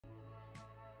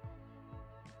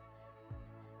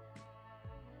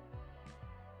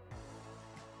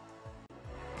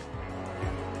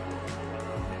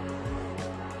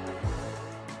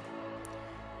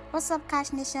What's up,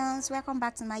 Cash Nations? Welcome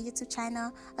back to my YouTube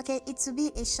channel. Okay, it will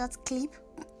be a short clip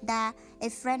that a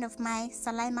friend of mine,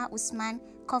 Samaila Usman,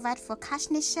 covered for Cash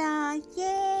Nation.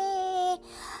 Yay!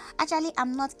 Actually,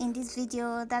 I'm not in this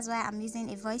video, that's why I'm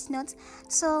using a voice note.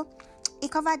 So he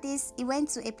covered this. He went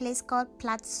to a place called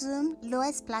Plateau,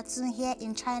 Loess Plateau here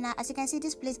in China. As you can see,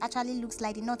 this place actually looks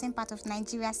like the northern part of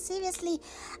Nigeria, seriously,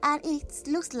 and it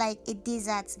looks like a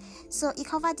desert. So he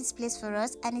covered this place for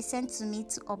us and he sent to me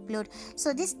to upload.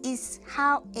 So this is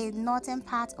how a northern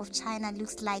part of China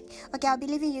looks like. Okay, I'll be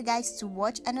leaving you guys to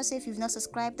watch, and also if you've not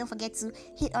subscribed, don't forget to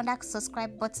hit on that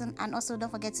subscribe button, and also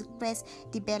don't forget to press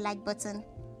the bell like button.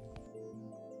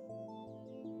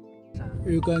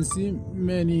 You can see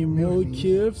many more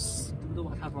caves.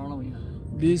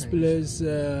 This place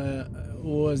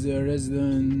was a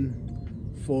residence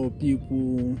for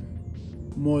people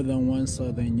more than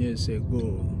 1,000 years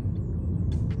ago,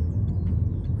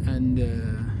 and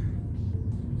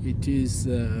it is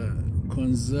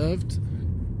conserved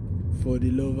for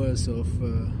the lovers of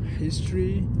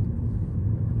history.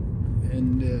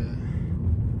 And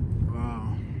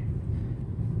wow,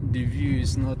 the view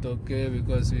is not okay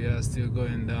because we are still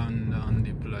going down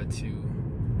the plateau.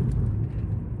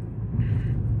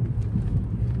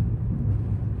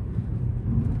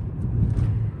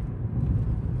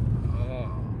 Oh,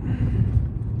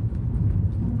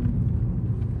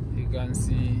 you can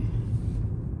see.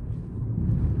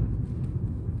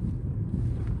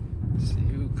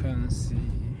 You can see.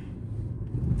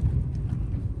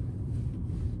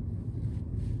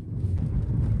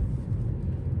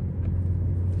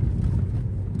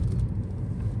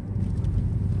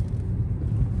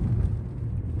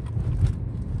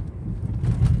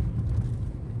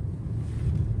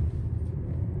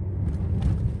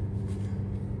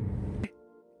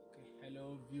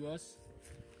 Viewers,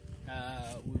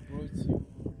 we brought you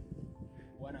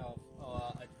one of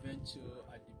our adventure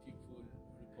at the People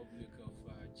Republic of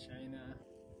China.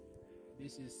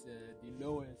 This is the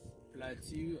Loess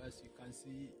Plateau. As you can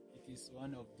see, it is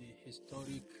one of the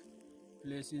historic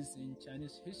places in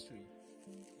Chinese history.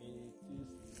 It is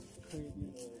the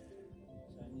cradle of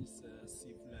Chinese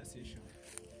civilization.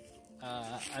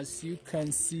 As you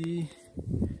can see,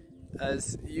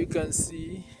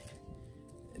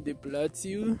 the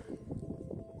plateau,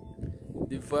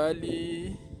 the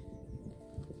valley,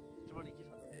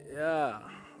 yeah,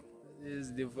 this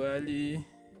is the valley.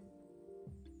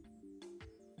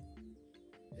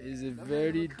 Is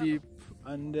very deep,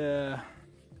 and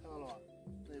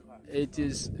it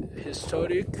is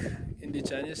historic in the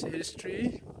Chinese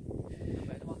history.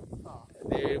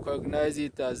 They recognize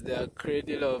it as the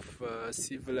cradle of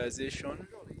civilization,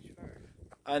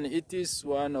 and it is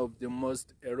one of the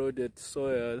most eroded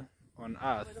soil on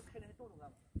earth.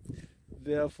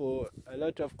 Therefore, a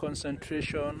lot of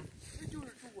concentration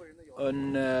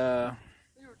on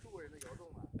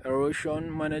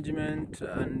erosion management,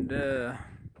 and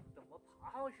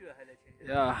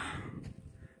yeah,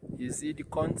 you see the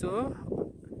contour.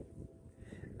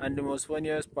 And the most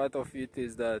funniest part of it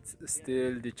is that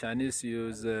still the Chinese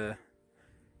use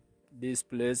this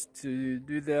place to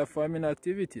do their farming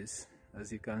activities,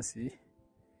 as you can see.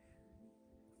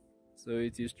 So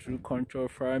it is through control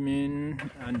farming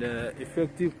and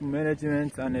effective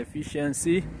management and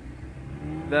efficiency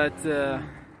that the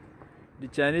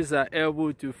Chinese are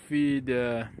able to feed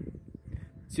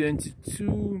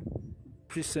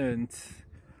 22%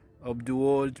 of the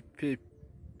world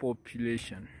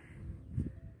population.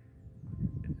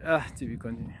 To be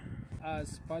continued.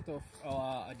 As part of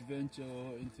our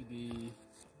adventure into the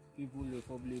People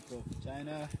Republic of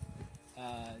China,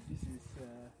 this is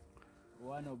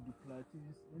one of the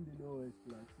plateaus in the Loess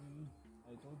Plateau.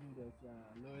 I told you that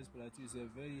Loess Plateau is a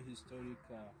very historic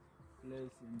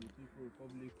place in the People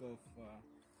Republic of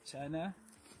China.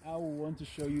 I want to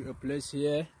show you a place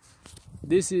here.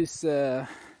 This is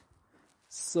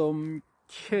some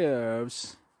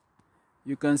caves.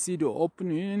 You can see the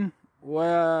opening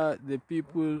where the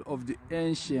people of the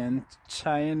ancient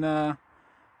China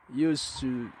used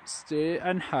to stay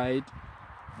and hide.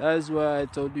 That's why I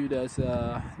told you that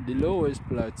the Loess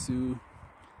Plateau,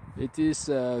 it is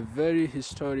a very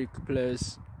historic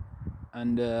place,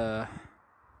 and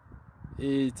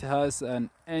it has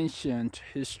an ancient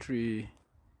history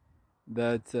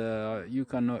that you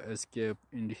cannot escape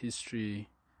in the history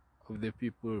of the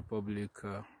People Republic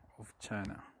of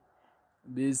China.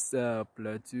 This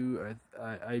plateau,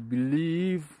 I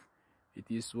believe it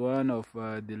is one of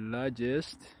the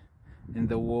largest in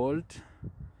the world,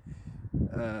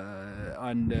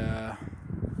 and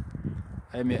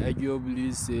I may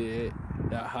arguably say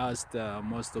that has the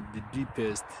most of the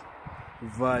deepest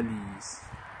valleys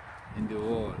in the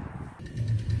world.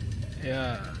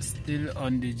 Yeah, still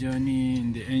on the journey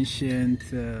in the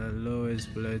ancient Loess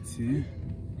Plateau.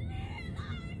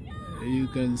 You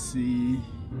can see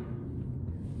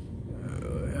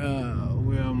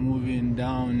we are moving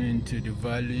down into the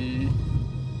valley.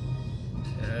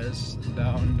 Yes,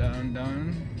 down.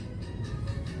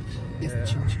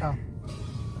 It's Chinchou.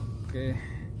 Okay.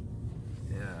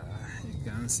 Yeah, you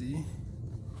can see.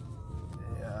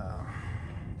 Yeah.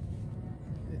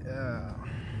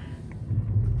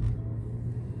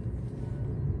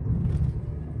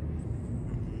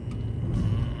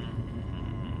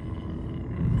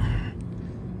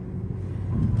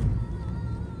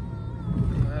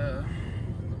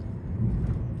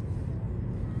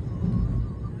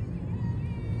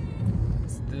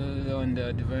 Still on the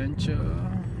adventure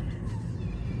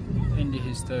in the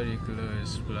historic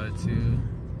Loess Plateau.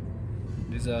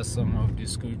 These are some of the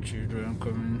school children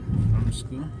coming from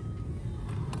school.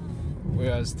 We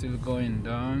are still going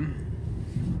down.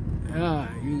 Yeah,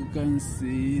 you can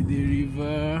see the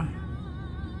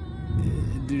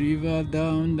river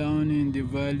down in the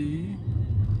valley.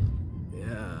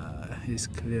 Yeah, it's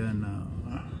clear now.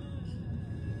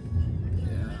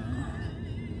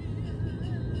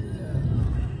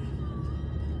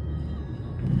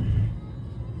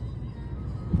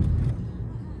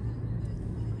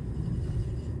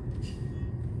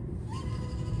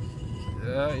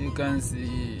 You can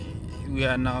see we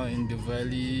are now in the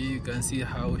valley. You can see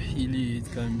how hilly it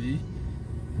can be,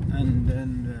 and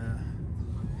then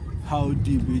how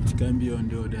deep it can be on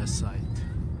the other side.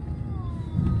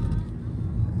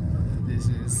 This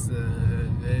is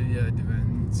very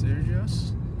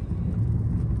adventurous.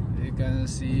 You can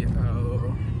see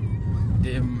how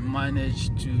they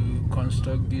managed to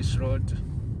construct this road.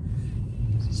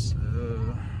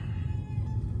 So,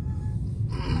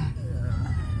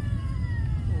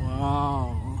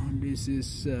 wow, this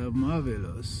is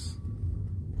marvelous.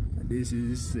 This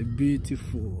is a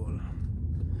beautiful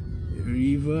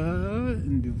river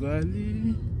in the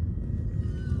valley.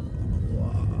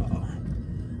 Wow,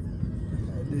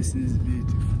 this is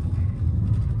beautiful.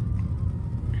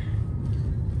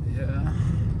 Yeah,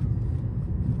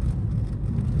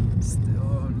 still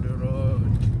on the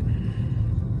road.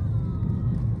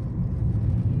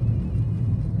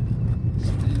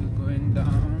 Still going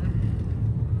down.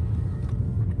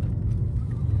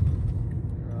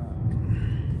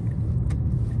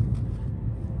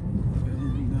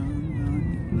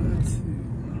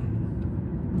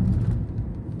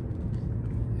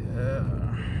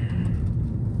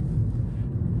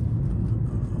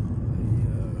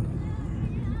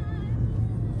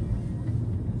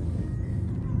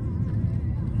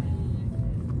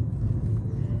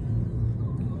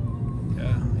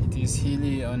 It's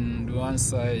hilly on one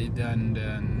side, and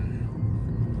then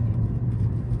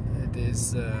it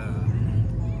is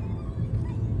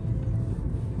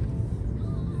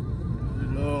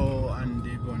low and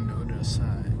deep on the other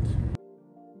side.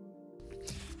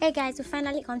 Hey guys, we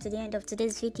finally come to the end of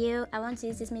today's video. I want to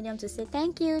use this medium to say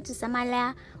thank you to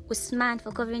Samaila, Usman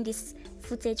for covering this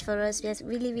footage for us. We are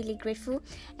really grateful.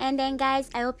 And then guys,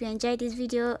 I hope you enjoyed this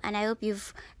video, and I hope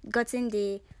you've gotten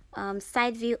the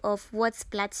side view of what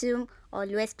Plateau or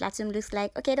Loess Plateau looks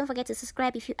like. Okay, don't forget to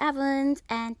subscribe if you haven't,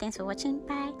 and thanks for watching.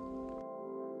 Bye.